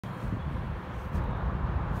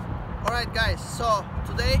Alright guys, so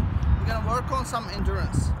today we're gonna work on some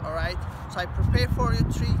endurance. Alright, so I prepare for you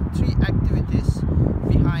three activities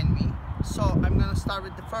behind me. So I'm gonna start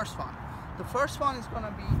with the first one. The first one is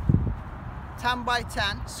gonna be 10 by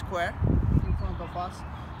 10 square in front of us.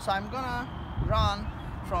 So I'm gonna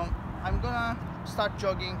start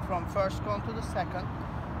jogging from first cone to the second,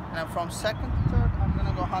 and from second to third I'm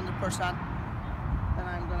gonna go 100%. Then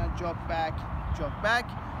I'm gonna jog back.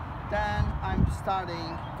 Then I'm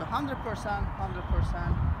starting the 100%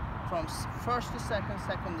 from first to second,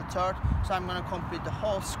 second to third. So I'm gonna complete the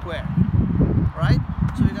whole square. Right?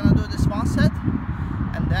 So we're gonna do this one set,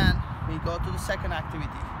 and then we go to the second activity.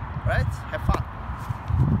 Right? Have fun.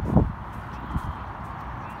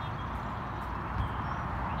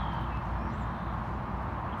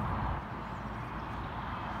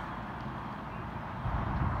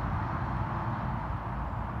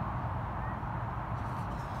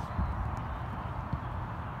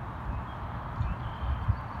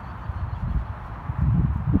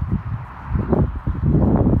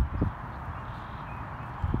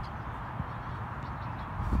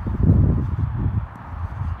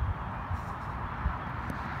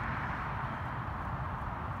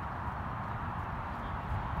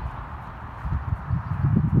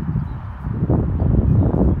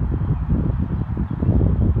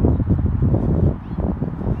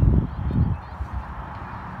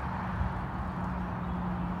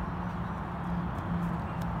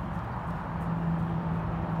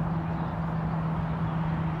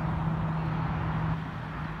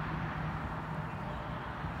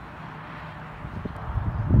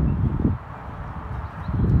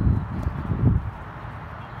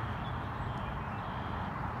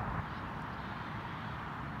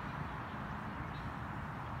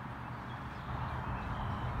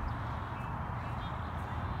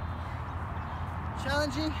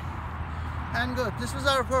 Challenging and good. This was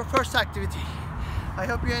our first activity. I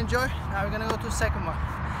hope you enjoy. Now we're gonna go to the second one.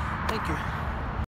 Thank you.